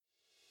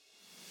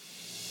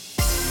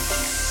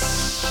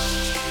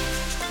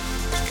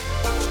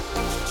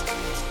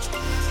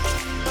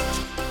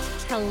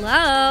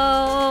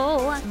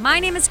Hello!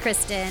 My name is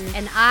Kristen,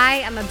 and I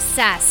am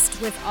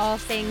obsessed with all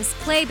things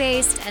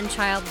play-based and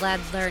child-led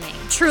learning.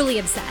 Truly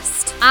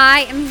obsessed.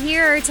 I am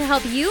here to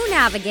help you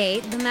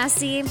navigate the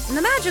messy and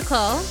the magical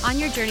on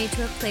your journey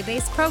to a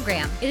play-based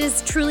program. It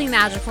is truly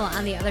magical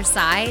on the other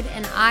side,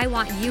 and I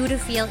want you to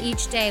feel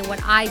each day what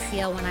I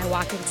feel when I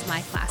walk into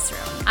my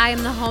classroom. I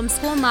am the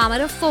homeschool mama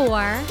to 4.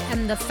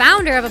 I'm the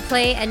founder of a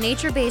play and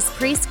nature-based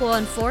preschool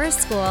and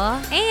forest school,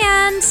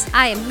 and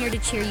I am here to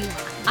cheer you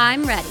on.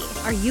 I'm ready.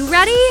 Are you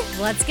ready?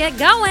 Let's get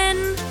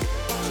going.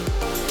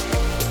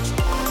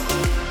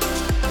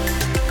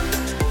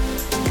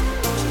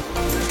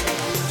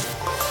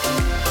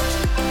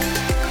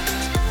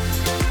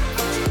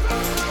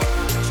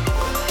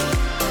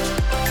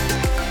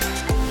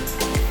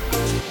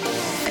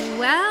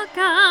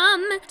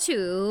 Welcome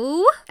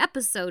to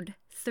episode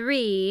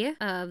 3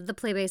 of the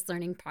Play-Based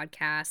Learning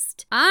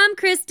Podcast. I'm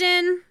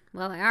Kristen.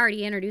 Well, I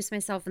already introduced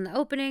myself in the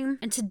opening,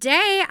 and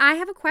today I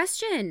have a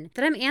question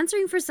that I'm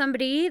answering for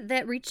somebody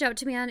that reached out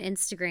to me on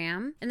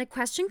Instagram, and the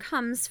question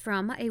comes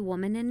from a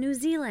woman in New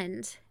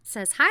Zealand. It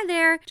says, "Hi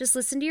there, just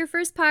listened to your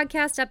first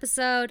podcast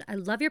episode. I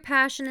love your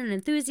passion and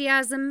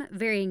enthusiasm,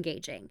 very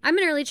engaging. I'm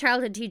an early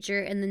childhood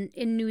teacher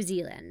in New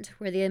Zealand,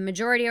 where the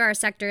majority of our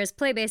sector is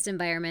play-based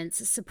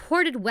environments,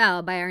 supported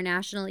well by our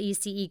national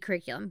ECE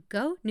curriculum.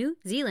 Go New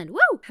Zealand,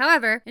 woo!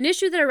 However, an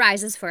issue that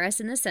arises for us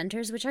in the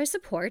centers which I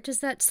support is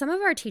that some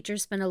of our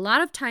teachers spend a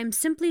lot of time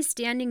simply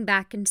standing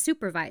back and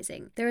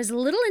supervising. There is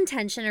little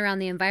intention around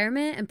the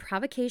environment and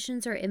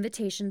provocations or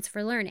invitations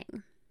for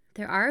learning.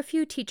 There are a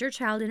few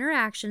teacher-child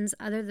interactions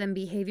other than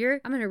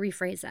behavior." I'm going to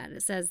rephrase that.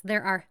 It says,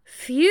 "There are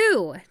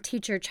few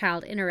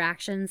teacher-child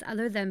interactions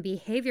other than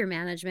behavior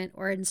management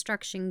or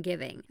instruction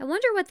giving. I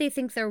wonder what they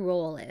think their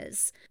role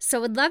is.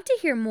 So would love to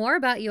hear more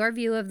about your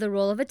view of the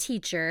role of a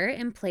teacher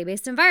in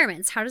play-based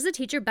environments. How does a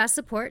teacher best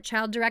support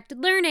child-directed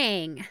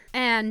learning?"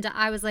 And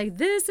I was like,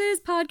 this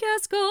is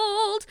podcast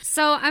gold.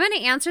 So I'm going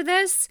to answer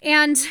this,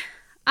 and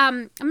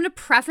I'm going to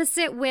preface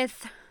it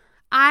with,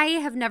 I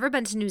have never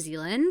been to New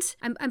Zealand.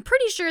 I'm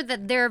pretty sure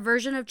that their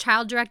version of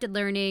child-directed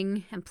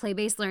learning and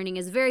play-based learning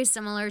is very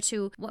similar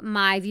to what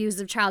my views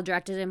of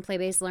child-directed and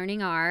play-based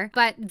learning are.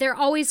 But there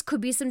always could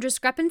be some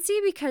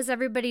discrepancy because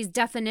everybody's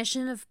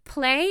definition of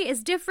play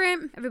is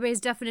different. Everybody's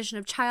definition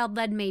of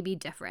child-led may be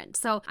different.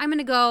 So I'm going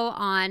to go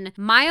on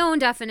my own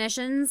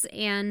definitions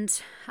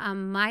and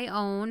my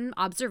own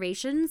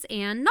observations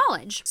and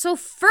knowledge. So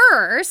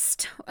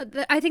first,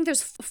 I think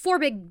there's 4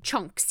 big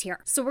chunks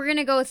here. So we're going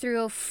to go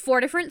through 4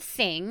 different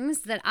things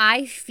that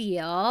I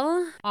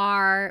feel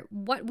are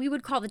what we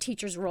would call the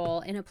teacher's role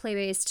in a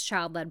play-based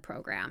child-led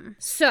program.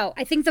 So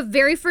I think the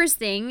very first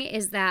thing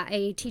is that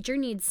a teacher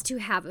needs to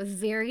have a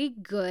very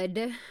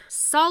good,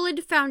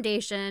 solid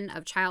foundation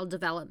of child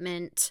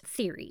development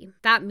theory.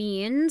 That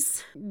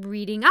means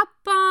reading up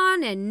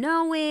on and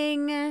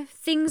knowing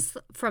things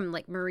from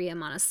like Maria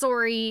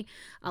Montessori,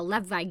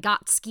 Lev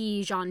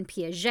Vygotsky, Jean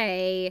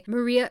Piaget,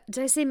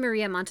 did I say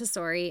Maria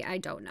Montessori? I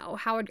don't know.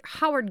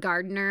 Howard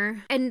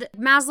Gardner, and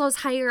Maslow's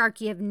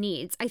hierarchy of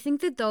needs. I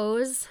think that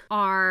those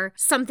are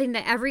something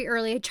that every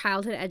early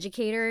childhood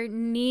educator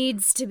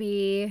needs to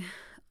be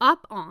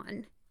up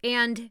on.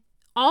 And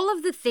all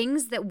of the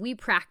things that we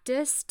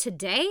practice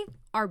today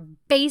are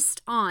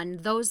based on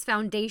those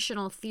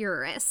foundational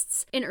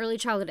theorists in early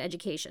childhood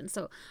education.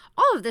 So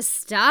all of this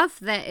stuff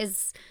that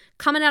is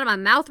coming out of my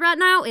mouth right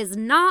now is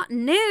not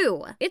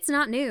new. It's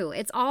not new.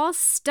 It's all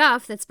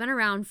stuff that's been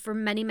around for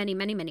many, many,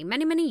 many, many,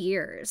 many, many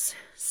years.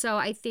 So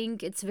I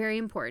think it's very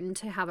important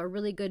to have a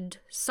really good,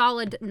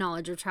 solid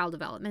knowledge of child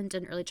development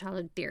and early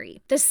childhood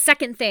theory. The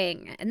second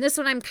thing, and this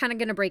one I'm kind of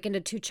going to break into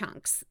 2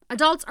 chunks.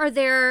 Adults are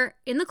there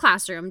in the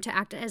classroom to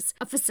act as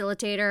a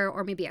facilitator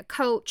or maybe a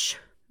coach,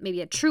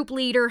 maybe a troop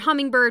leader,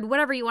 hummingbird,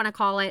 whatever you want to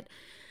call it.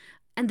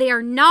 And they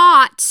are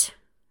not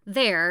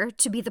there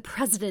to be the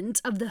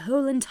president of the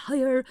whole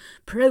entire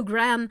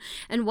program,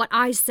 and what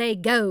I say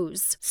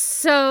goes.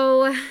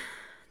 So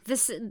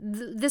this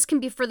can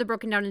be further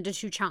broken down into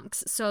 2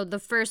 chunks. So the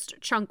first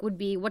chunk would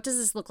be, what does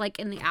this look like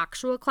in the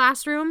actual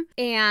classroom,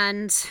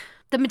 and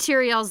the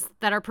materials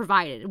that are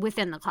provided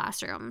within the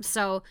classroom.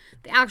 So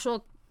the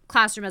actual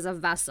classroom as a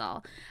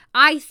vessel.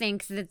 I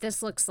think that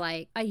this looks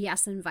like a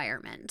yes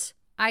environment.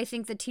 I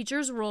think the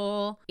teacher's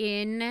role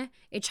in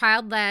a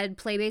child-led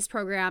play-based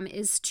program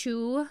is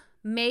to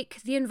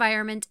make the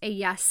environment a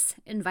yes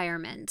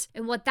environment.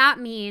 And what that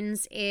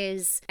means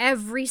is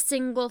every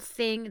single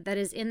thing that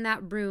is in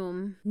that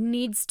room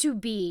needs to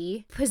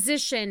be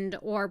positioned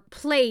or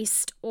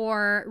placed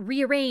or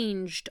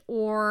rearranged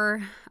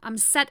or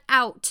set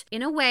out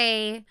in a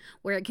way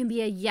where it can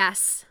be a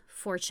yes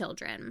for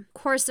children. Of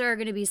course, there are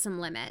going to be some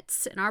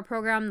limits. In our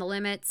program, the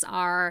limits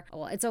are,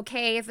 well, it's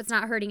okay if it's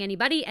not hurting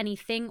anybody,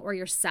 anything, or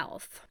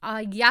yourself.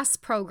 A yes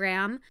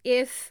program,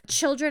 if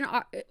children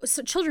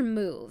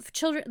move.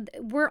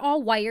 We're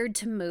all wired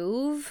to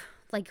move.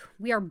 Like,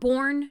 we are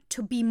born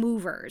to be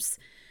movers.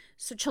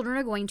 So children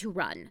are going to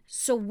run.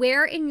 So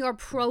where in your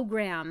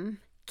program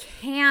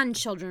can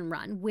children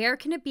run? Where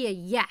can it be a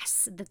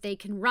yes that they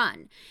can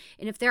run?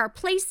 And if there are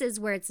places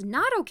where it's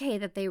not okay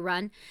that they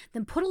run,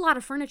 then put a lot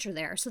of furniture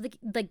there so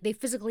they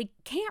physically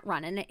can't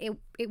run, and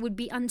it would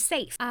be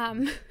unsafe.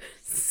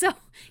 So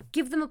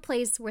give them a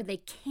place where they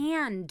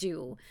can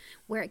do,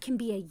 where it can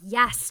be a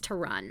yes to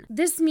run.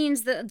 This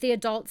means that the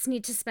adults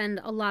need to spend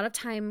a lot of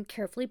time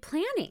carefully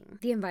planning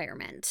the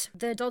environment.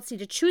 The adults need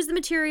to choose the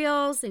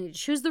materials, they need to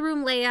choose the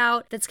room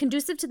layout that's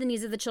conducive to the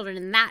needs of the children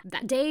in that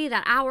day,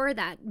 that hour,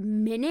 that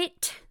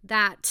minute,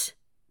 that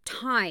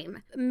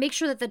time. Make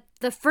sure that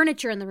the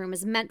furniture in the room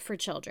is meant for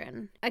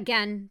children.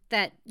 Again,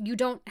 that you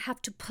don't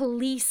have to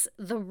police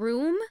the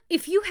room.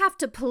 If you have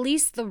to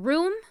police the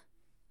room,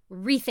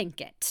 rethink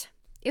it.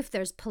 If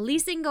there's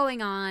policing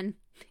going on,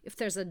 if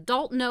there's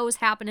adult no's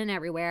happening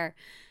everywhere,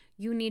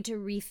 you need to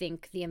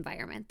rethink the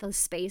environment, the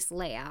space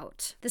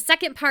layout. The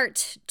second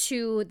part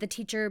to the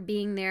teacher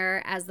being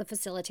there as the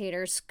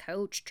facilitators,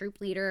 coach,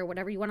 troop leader,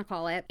 whatever you want to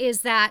call it,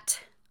 is that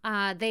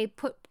they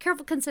put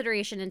careful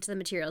consideration into the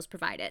materials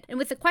provided. And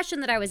with the question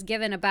that I was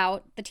given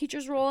about the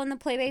teacher's role in the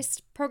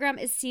play-based program,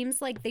 it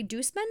seems like they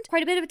do spend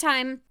quite a bit of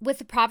time with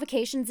the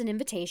provocations and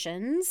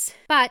invitations.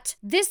 But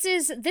this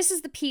is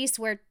the piece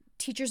where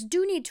teachers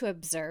do need to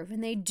observe,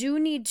 and they do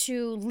need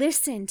to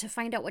listen to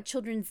find out what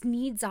children's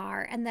needs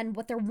are, and then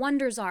what their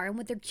wonders are, and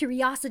what their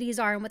curiosities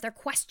are, and what their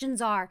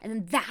questions are. And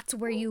then that's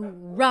where you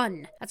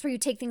run. That's where you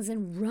take things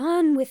and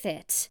run with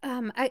it.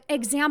 An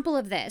example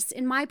of this,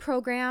 in my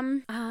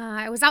program,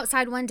 I was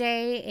outside one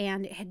day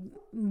and it had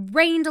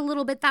rained a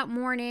little bit that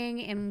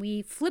morning, and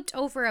we flipped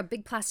over a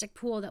big plastic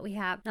pool that we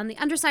have. On the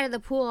underside of the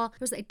pool, there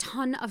was a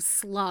ton of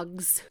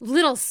slugs.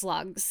 Little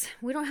slugs.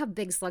 We don't have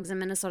big slugs in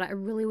Minnesota. I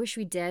really wish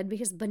we did,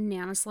 because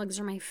banana slugs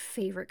are my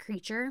favorite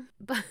creature,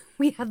 but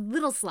we had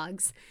little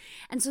slugs.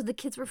 And so the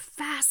kids were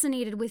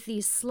fascinated with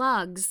these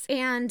slugs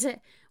and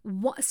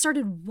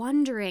started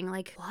wondering,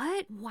 like,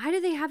 why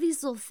do they have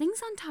these little things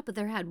on top of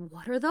their head?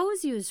 What are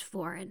those used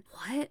for? And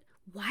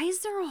why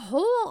is there a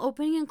hole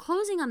opening and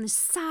closing on the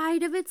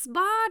side of its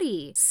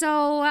body?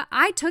 So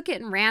I took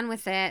it and ran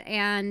with it,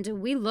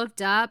 and we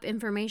looked up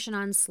information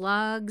on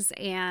slugs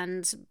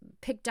and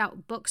picked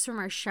out books from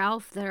our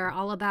shelf that are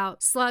all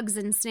about slugs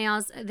and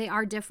snails. They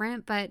are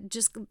different, but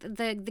just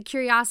the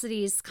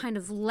curiosities kind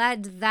of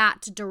led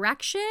that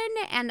direction,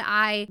 and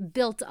I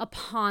built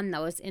upon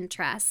those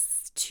interests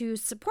to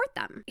support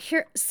them.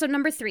 So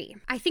number 3,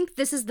 I think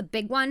this is the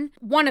big one.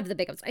 One of the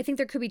big ones. I think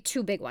there could be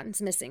 2 big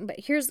ones missing, but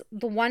here's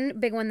the one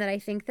big one that I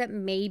think that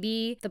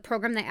maybe the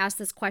program that asked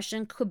this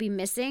question could be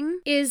missing,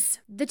 is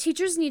the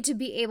teachers need to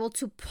be able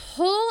to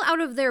pull out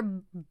of their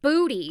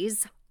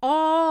booties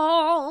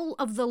all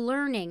of the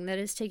learning that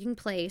is taking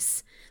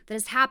place, that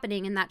is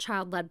happening in that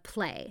child-led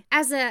play.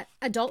 As an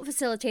adult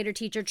facilitator,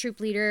 teacher, troop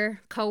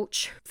leader,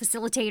 coach,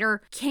 facilitator,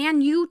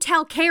 can you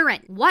tell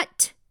Karen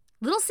what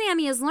little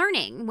Sammy is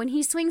learning when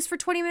he swings for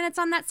 20 minutes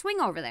on that swing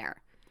over there?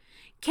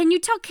 Can you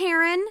tell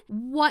Karen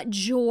what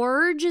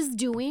George is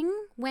doing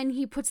when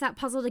he puts that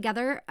puzzle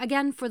together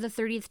again for the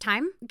 30th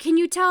time? Can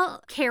you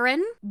tell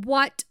Karen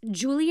what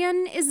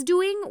Julian is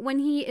doing when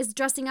he is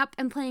dressing up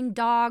and playing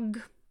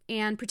dog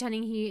and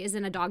pretending he is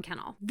in a dog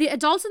kennel? The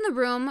adults in the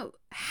room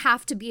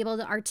have to be able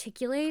to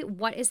articulate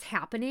what is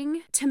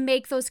happening to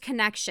make those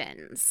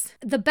connections.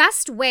 The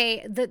best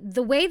way,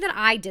 the way that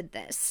I did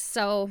this,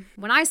 so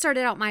when I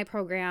started out my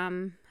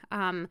program,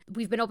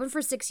 we've been open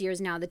for 6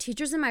 years now. The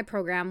teachers in my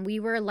program, we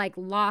were like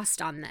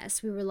lost on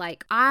this. We were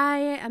like, I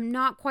am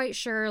not quite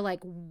sure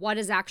like what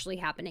is actually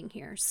happening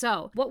here.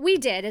 So what we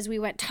did is we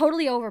went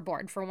totally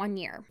overboard for 1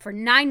 year. For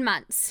 9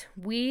 months,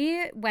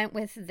 we went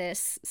with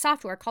this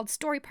software called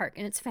StoryPark,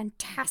 and it's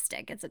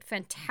fantastic. It's a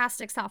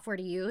fantastic software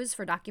to use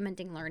for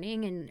documenting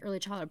learning in early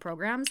childhood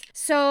programs.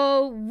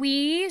 So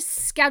we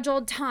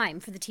scheduled time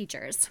for the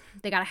teachers.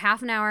 They got a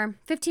half an hour,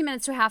 15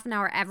 minutes to a half an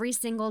hour every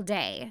single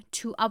day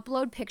to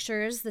upload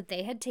pictures that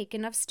they had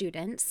taken of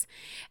students.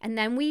 And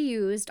then we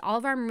used all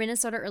of our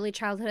Minnesota early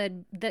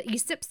childhood, the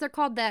ESIPs, they're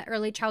called, the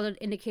early childhood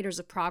indicators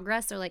of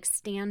progress. They're like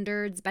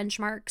standards,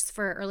 benchmarks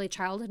for early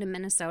childhood in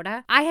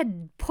Minnesota. I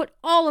had put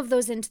all of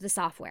those into the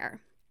software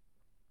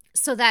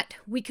so that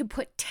we could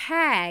put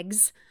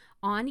tags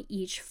on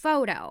each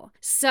photo.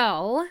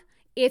 So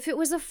if it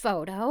was a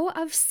photo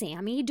of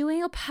Sammy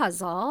doing a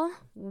puzzle,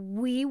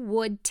 we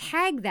would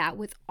tag that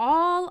with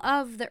all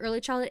of the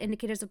early childhood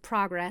indicators of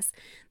progress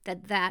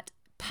that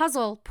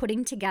puzzle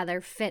putting together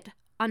fit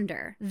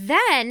under.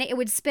 Then it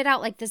would spit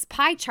out like this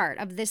pie chart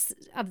of this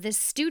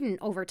student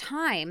over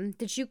time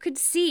that you could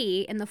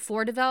see in the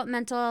 4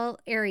 developmental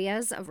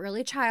areas of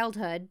early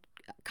childhood: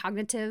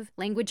 cognitive,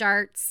 language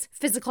arts,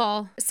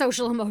 physical,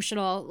 social,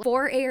 emotional,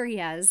 4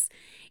 areas.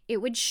 It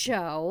would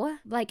show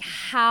like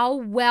how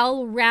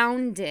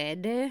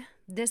well-rounded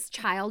this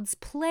child's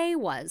play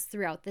was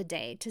throughout the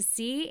day, to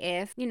see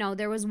if,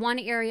 there was one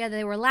area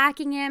they were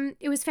lacking in.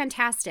 It was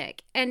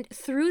fantastic. And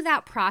through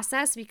that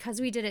process, because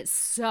we did it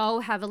so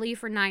heavily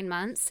for 9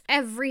 months,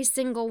 every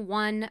single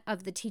one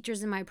of the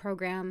teachers in my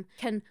program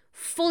can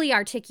fully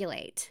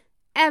articulate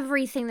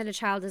everything that a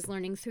child is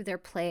learning through their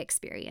play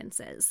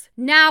experiences.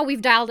 Now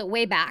we've dialed it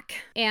way back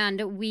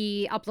and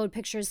we upload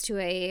pictures to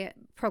a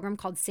program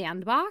called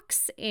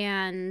Sandbox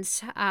and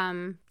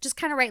just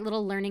kind of write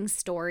little learning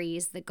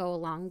stories that go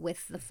along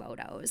with the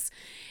photos.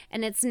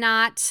 And it's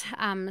not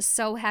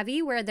so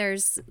heavy where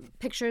there's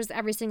pictures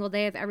every single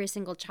day of every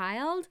single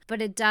child,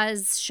 but it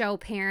does show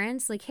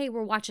parents like, hey,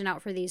 we're watching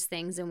out for these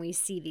things and we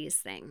see these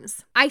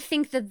things. I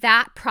think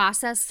that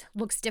process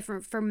looks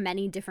different for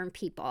many different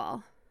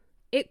people.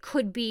 It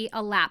could be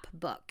a lap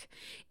book.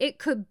 It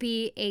could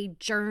be a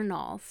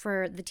journal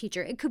for the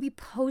teacher. It could be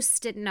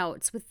Post-it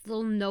notes with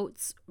little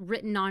notes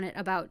written on it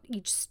about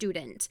each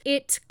student.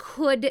 It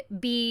could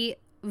be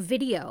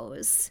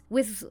videos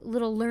with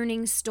little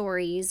learning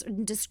stories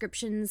and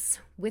descriptions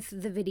with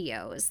the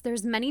videos.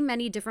 There's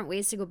many different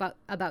ways to go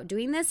about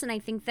doing this, and I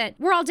think that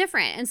we're all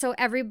different, and so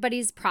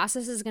everybody's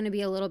process is going to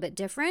be a little bit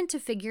different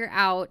to figure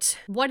out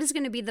what is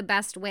going to be the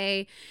best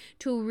way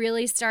to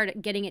really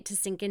start getting it to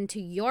sink into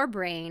your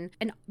brain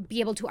and be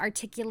able to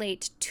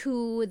articulate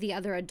to the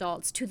other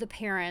adults, to the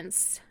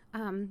parents,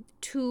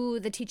 to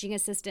the teaching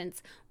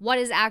assistants, what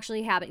is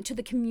actually happening, to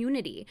the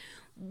community,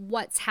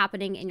 what's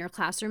happening in your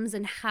classrooms,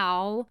 and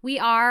how we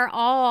are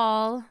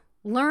all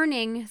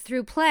learning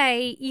through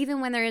play,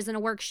 even when there isn't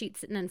a worksheet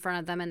sitting in front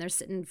of them and they're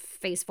sitting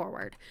face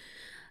forward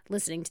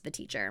listening to the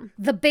teacher.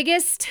 The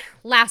biggest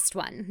last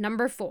one,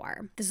 number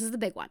 4, this is the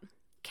big one,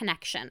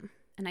 connection.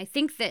 And I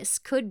think this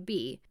could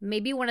be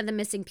maybe one of the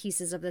missing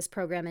pieces of this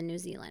program in New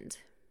Zealand.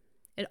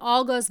 It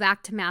all goes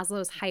back to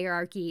Maslow's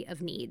hierarchy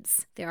of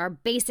needs. There are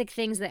basic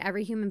things that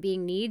every human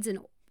being needs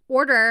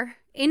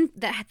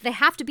that they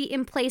have to be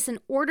in place in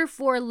order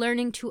for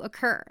learning to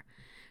occur.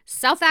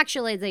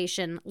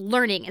 Self-actualization,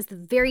 learning is the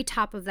very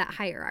top of that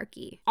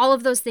hierarchy. All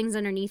of those things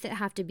underneath it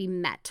have to be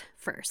met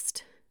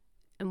first.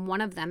 And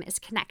one of them is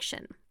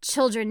connection.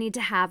 Children need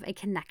to have a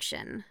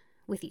connection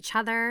with each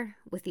other,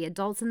 with the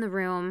adults in the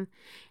room.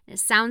 And it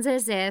sounds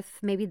as if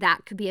maybe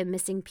that could be a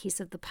missing piece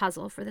of the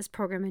puzzle for this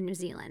program in New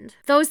Zealand.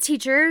 Those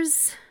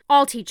teachers,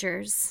 all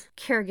teachers,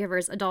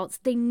 caregivers, adults,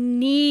 they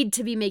need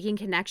to be making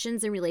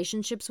connections and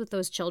relationships with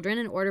those children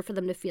in order for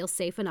them to feel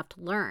safe enough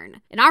to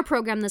learn. In our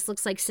program, this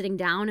looks like sitting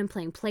down and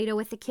playing Play-Doh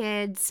with the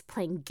kids,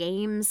 playing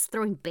games,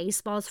 throwing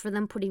baseballs for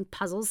them, putting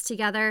puzzles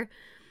together.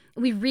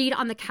 We read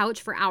on the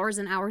couch for hours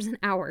and hours and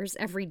hours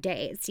every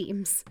day, it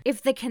seems.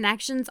 If the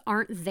connections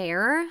aren't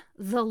there,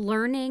 the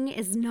learning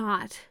is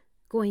not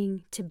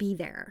going to be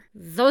there.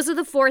 Those are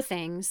the 4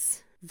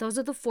 things. Those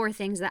are the 4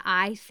 things that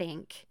I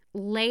think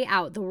lay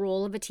out the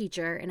role of a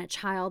teacher in a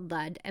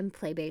child-led and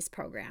play-based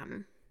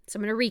program. So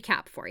I'm going to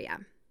recap for you.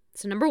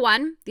 So number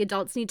 1, the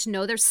adults need to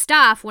know their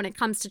stuff when it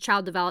comes to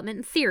child development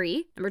and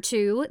theory. Number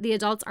 2, the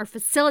adults are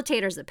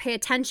facilitators that pay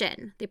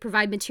attention. They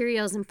provide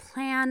materials and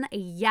plan a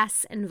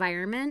yes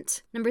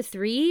environment. Number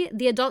 3,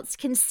 the adults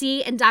can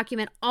see and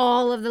document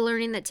all of the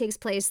learning that takes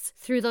place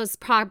through those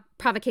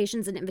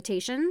provocations and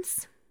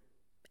invitations.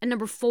 And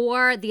number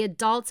 4, the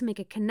adults make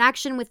a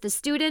connection with the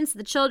students,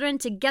 the children,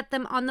 to get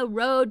them on the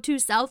road to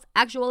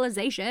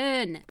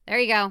self-actualization. There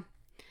you go.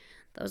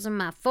 Those are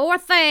my 4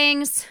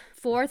 things.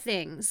 4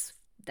 things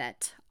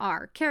that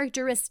are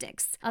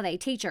characteristics of a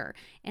teacher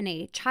in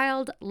a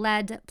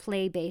child-led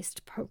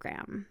play-based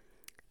program.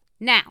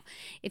 Now,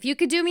 if you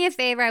could do me a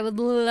favor, I would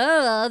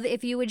love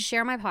if you would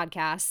share my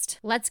podcast.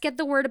 Let's get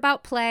the word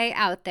about play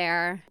out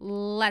there.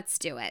 Let's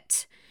do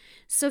it.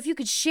 So if you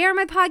could share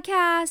my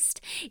podcast,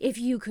 if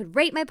you could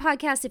rate my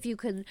podcast, if you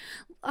could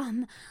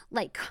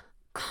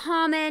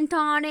comment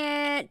on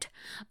it,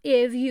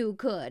 if you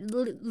could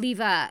leave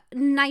a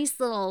nice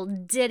little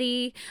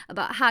ditty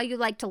about how you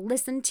like to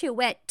listen to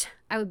it,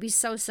 I would be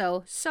so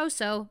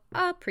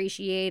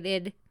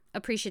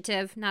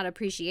appreciative, not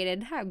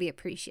appreciated. I would be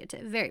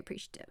appreciative, very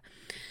appreciative.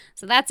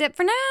 So that's it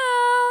for now.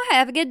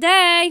 Have a good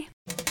day.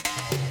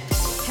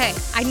 Hey,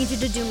 I need you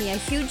to do me a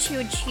huge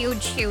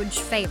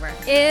favor.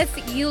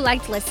 If you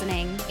liked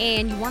listening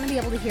and you want to be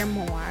able to hear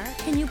more,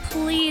 can you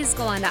please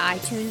go onto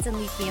iTunes and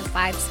leave me a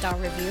 5-star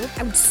review?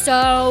 I would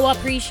so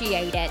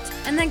appreciate it.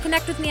 And then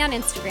connect with me on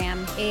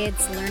Instagram.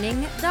 It's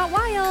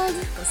learning.wild.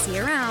 We'll see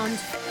you around.